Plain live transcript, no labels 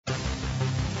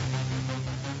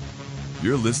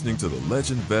You're listening to the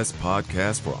Legend Vest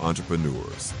podcast for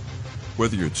entrepreneurs.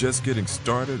 Whether you're just getting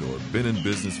started or been in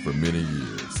business for many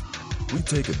years, we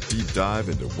take a deep dive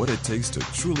into what it takes to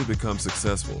truly become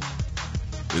successful.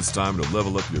 It's time to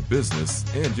level up your business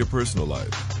and your personal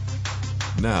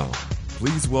life. Now,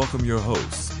 please welcome your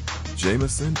hosts,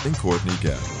 Jameson and Courtney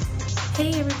Gavin.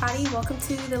 Hey everybody, welcome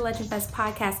to the Legend Vest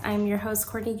podcast. I'm your host,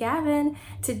 Courtney Gavin.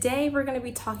 Today we're going to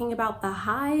be talking about the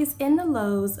highs and the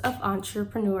lows of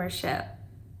entrepreneurship.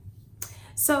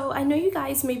 So I know you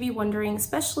guys may be wondering,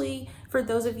 especially for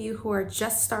those of you who are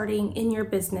just starting in your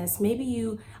business, maybe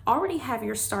you already have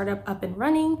your startup up and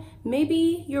running,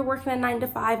 maybe you're working a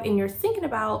 9-to-5 and you're thinking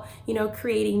about,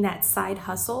 creating that side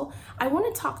hustle. I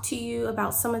want to talk to you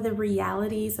about some of the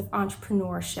realities of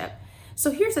entrepreneurship. So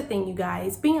here's the thing, you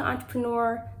guys, being an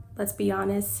entrepreneur, let's be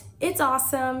honest, it's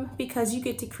awesome because you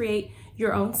get to create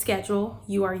your own schedule.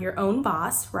 You are your own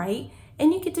boss, right?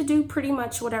 And you get to do pretty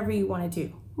much whatever you want to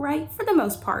do, right? For the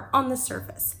most part, on the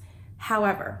surface.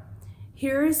 However,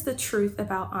 here's the truth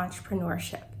about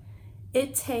entrepreneurship.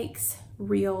 It takes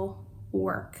real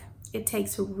work. It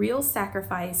takes real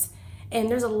sacrifice.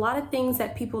 And there's a lot of things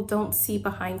that people don't see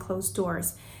behind closed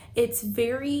doors. It's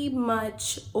very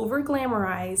much over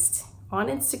glamorized on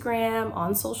Instagram,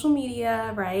 on social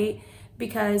media, right?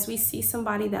 Because we see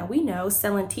somebody that we know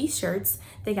selling t-shirts,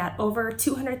 they got over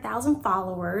 200,000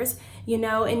 followers,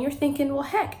 and you're thinking, well,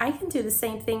 heck, I can do the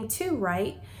same thing too,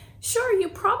 right? Sure, you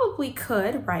probably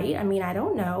could, right? I mean, I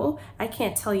don't know. I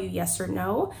can't tell you yes or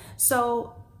no.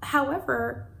 So,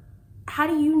 however, how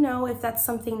do you know if that's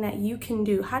something that you can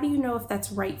do? How do you know if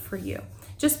that's right for you?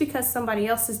 Just because somebody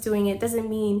else is doing it doesn't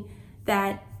mean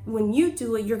that when you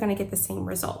do it, you're going to get the same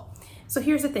result. So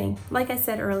here's the thing, like I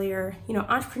said earlier,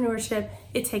 entrepreneurship,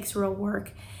 it takes real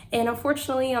work. And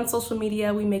unfortunately on social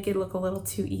media, we make it look a little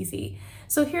too easy.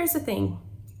 So here's the thing,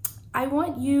 I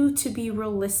want you to be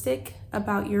realistic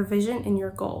about your vision and your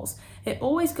goals. It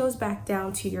always goes back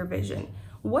down to your vision.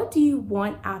 What do you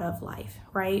want out of life,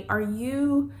 right? Are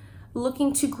you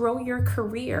looking to grow your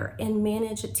career and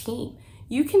manage a team?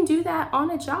 You can do that on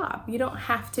a job. You don't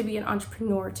have to be an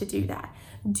entrepreneur to do that.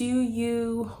 Do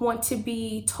you want to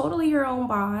be totally your own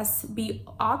boss, be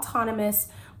autonomous,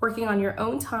 working on your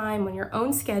own time, on your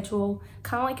own schedule,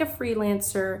 kind of like a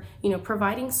freelancer,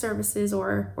 providing services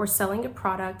or selling a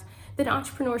product? Then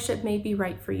entrepreneurship may be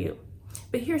right for you.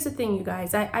 But here's the thing, you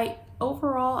guys,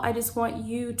 overall, I just want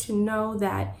you to know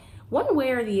that one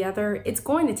way or the other, it's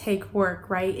going to take work,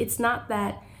 right? It's not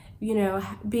that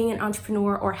being an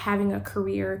entrepreneur or having a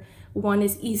career, one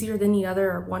is easier than the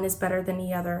other or one is better than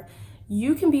the other.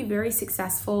 You can be very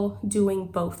successful doing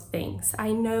both things.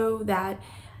 I know that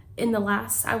in the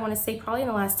last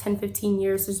 10, 15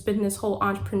 years, there's been this whole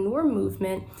entrepreneur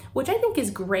movement, which I think is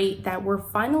great that we're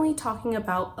finally talking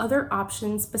about other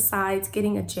options besides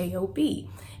getting a job.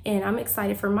 And I'm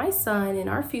excited for my son and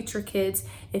our future kids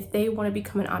if they want to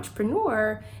become an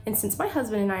entrepreneur. And since my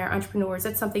husband and I are entrepreneurs,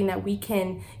 that's something that we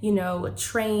can,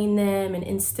 train them and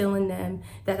instill in them,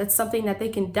 that's something that they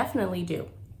can definitely do.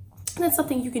 And that's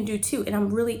something you can do too. And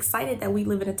I'm really excited that we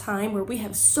live in a time where we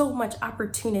have so much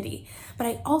opportunity. But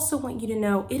I also want you to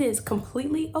know it is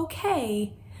completely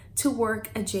okay to work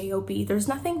a job. There's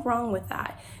nothing wrong with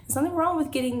that. There's nothing wrong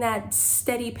with getting that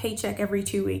steady paycheck every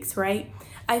 2 weeks, right?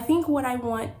 I think what I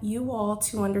want you all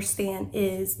to understand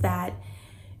is that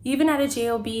even at a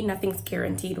job, nothing's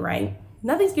guaranteed, right?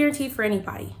 Nothing's guaranteed for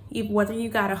anybody. Whether you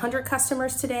got 100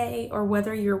 customers today or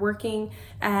whether you're working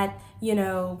at,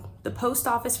 the post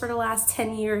office for the last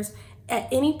 10 years, at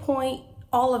any point,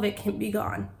 all of it can be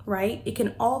gone, right? It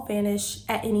can all vanish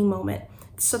at any moment.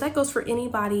 So that goes for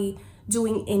anybody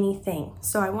doing anything.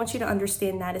 So I want you to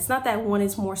understand that. It's not that one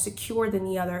is more secure than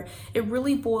the other. It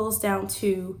really boils down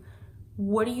to,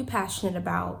 what are you passionate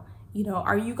about?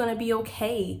 Are you going to be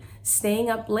okay staying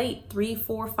up late, 3,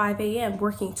 4, 5 a.m.,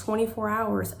 working 24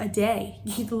 hours a day?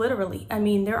 Literally. I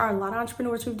mean, there are a lot of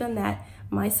entrepreneurs who've done that,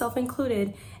 myself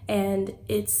included. And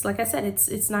it's, like I said,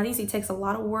 it's not easy. It takes a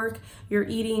lot of work. You're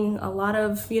eating a lot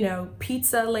of,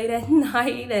 pizza late at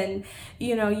night. And,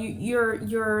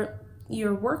 your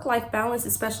work-life balance,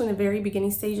 especially in the very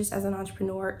beginning stages as an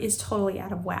entrepreneur, is totally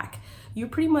out of whack. You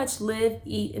pretty much live,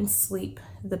 eat, and sleep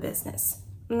the business.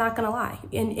 I'm not gonna lie.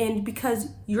 And because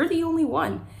you're the only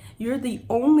one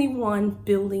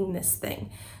building this thing.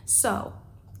 So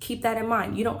keep that in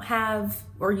mind. You don't have,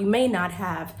 or you may not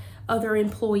have, other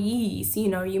employees,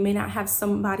 you may not have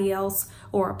somebody else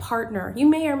or a partner. You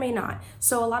may or may not.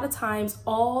 So a lot of times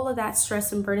all of that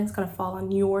stress and burden is gonna fall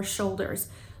on your shoulders.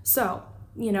 So,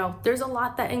 there's a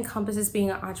lot that encompasses being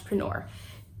an entrepreneur.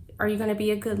 Are you gonna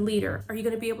be a good leader? Are you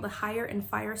gonna be able to hire and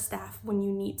fire staff when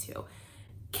you need to?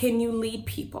 Can you lead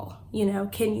people?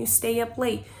 Can you stay up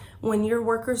late when your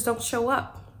workers don't show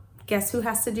up? Guess who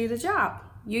has to do the job?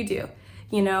 You do.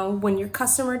 When your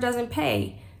customer doesn't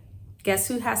pay, guess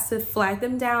who has to flag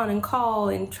them down and call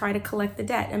and try to collect the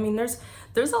debt? I mean, there's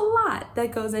a lot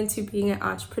that goes into being an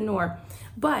entrepreneur.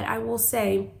 But I will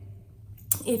say,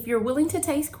 if you're willing to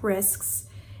take risks,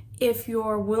 if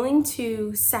you're willing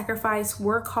to sacrifice,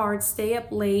 work hard, stay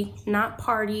up late, not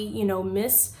party,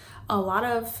 miss a lot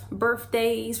of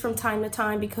birthdays from time to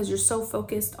time because you're so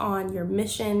focused on your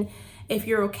mission, if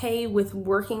you're okay with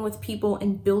working with people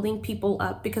and building people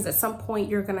up, because at some point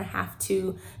you're going to have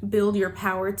to build your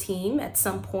power team at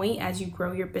some point as you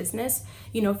grow your business.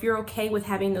 If you're okay with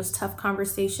having those tough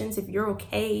conversations, if you're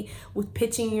okay with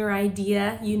pitching your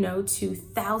idea, to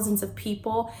thousands of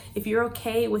people, if you're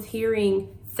okay with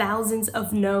hearing thousands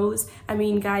of no's. I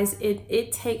mean, guys,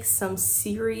 it takes some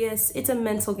serious, it's a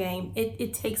mental game.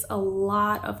 It takes a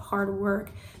lot of hard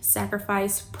work,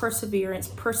 sacrifice, perseverance,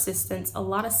 persistence, a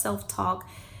lot of self-talk.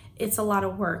 It's a lot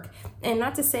of work. And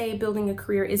not to say building a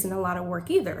career isn't a lot of work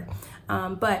either,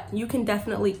 but you can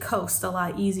definitely coast a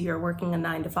lot easier working a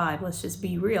 9-to-5. Let's just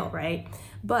be real, right?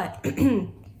 But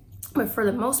for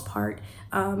the most part,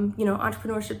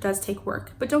 entrepreneurship does take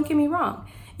work. But don't get me wrong,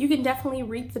 you can definitely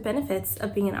reap the benefits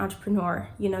of being an entrepreneur.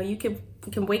 You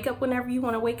can wake up whenever you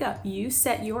want to wake up. You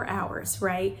set your hours,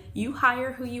 right? You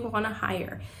hire who you want to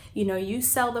hire. You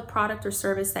sell the product or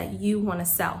service that you want to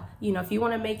sell. If you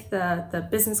want to make the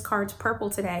business cards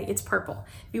purple today, it's purple.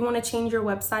 If you want to change your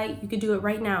website, you could do it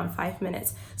right now in 5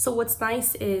 minutes. So what's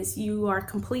nice is you are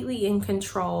completely in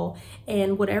control,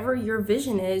 and whatever your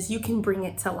vision is, you can bring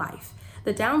it to life.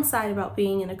 The downside about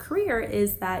being in a career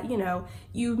is that,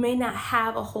 you may not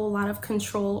have a whole lot of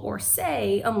control or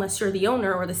say unless you're the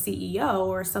owner or the CEO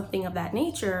or something of that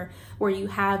nature where you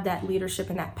have that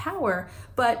leadership and that power.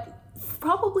 But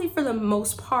probably for the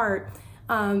most part,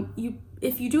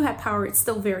 if you do have power, it's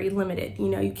still very limited.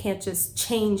 You can't just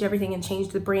change everything and change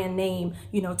the brand name,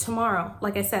 tomorrow,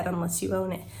 like I said, unless you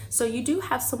own it. So you do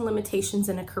have some limitations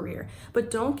in a career, but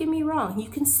don't get me wrong, you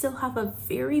can still have a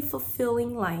very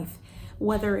fulfilling life,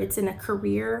 whether it's in a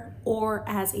career or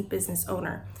as a business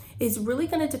owner. It's really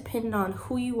going to depend on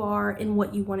who you are and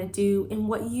what you want to do and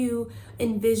what you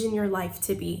envision your life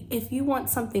to be. If you want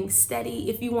something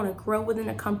steady, if you want to grow within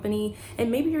a company,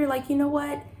 and maybe you're like,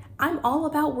 I'm all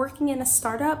about working in a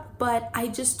startup, but I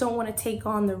just don't want to take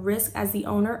on the risk as the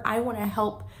owner. I want to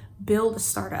help build a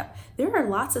startup. There are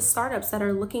lots of startups that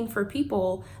are looking for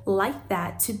people like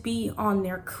that to be on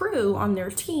their crew, on their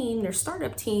team, their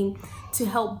startup team, to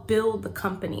help build the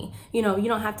company. You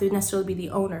don't have to necessarily be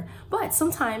the owner, but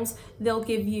sometimes they'll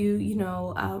give you,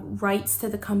 rights to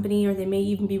the company, or they may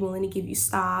even be willing to give you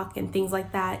stock and things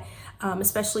like that.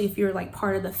 Especially if you're like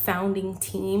part of the founding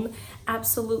team.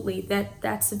 Absolutely,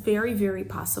 that's very, very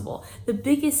possible. The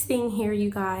biggest thing here, you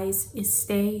guys, is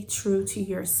stay true to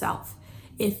yourself.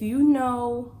 If you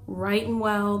know right and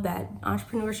well that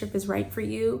entrepreneurship is right for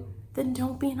you, then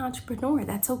don't be an entrepreneur.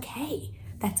 That's okay.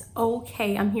 That's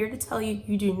okay. I'm here to tell you,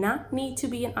 you do not need to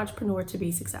be an entrepreneur to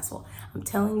be successful. I'm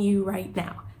telling you right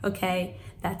now, okay?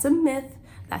 That's a myth.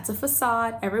 That's a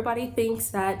facade. Everybody thinks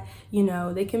that,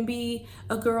 they can be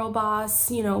a girl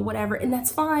boss, whatever. And that's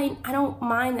fine. I don't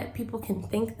mind that people can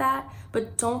think that,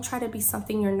 but don't try to be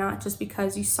something you're not just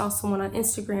because you saw someone on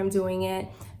Instagram doing it.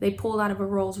 They pulled out of a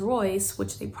Rolls Royce,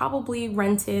 which they probably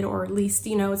rented, or at least,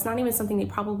 it's not even something they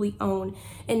probably own.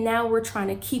 And now we're trying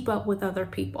to keep up with other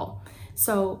people.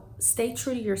 So stay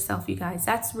true to yourself, you guys.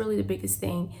 That's really the biggest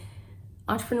thing.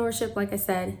 Entrepreneurship, like I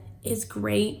said, is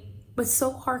great. But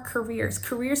so are careers.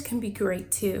 Careers can be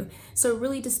great too. So it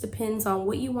really just depends on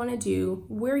what you want to do,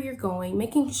 where you're going,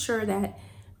 making sure that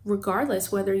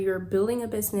regardless whether you're building a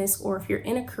business or if you're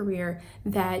in a career,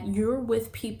 that you're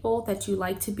with people that you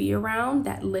like to be around,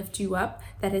 that lift you up,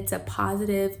 that it's a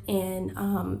positive and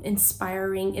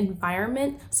inspiring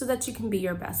environment so that you can be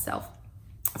your best self.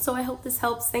 So I hope this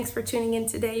helps. Thanks for tuning in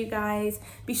today, you guys.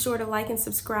 Be sure to like and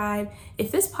subscribe.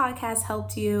 If this podcast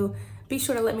helped you, be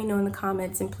sure to let me know in the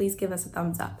comments and please give us a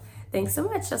thumbs up. Thanks so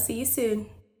much. I'll see you soon.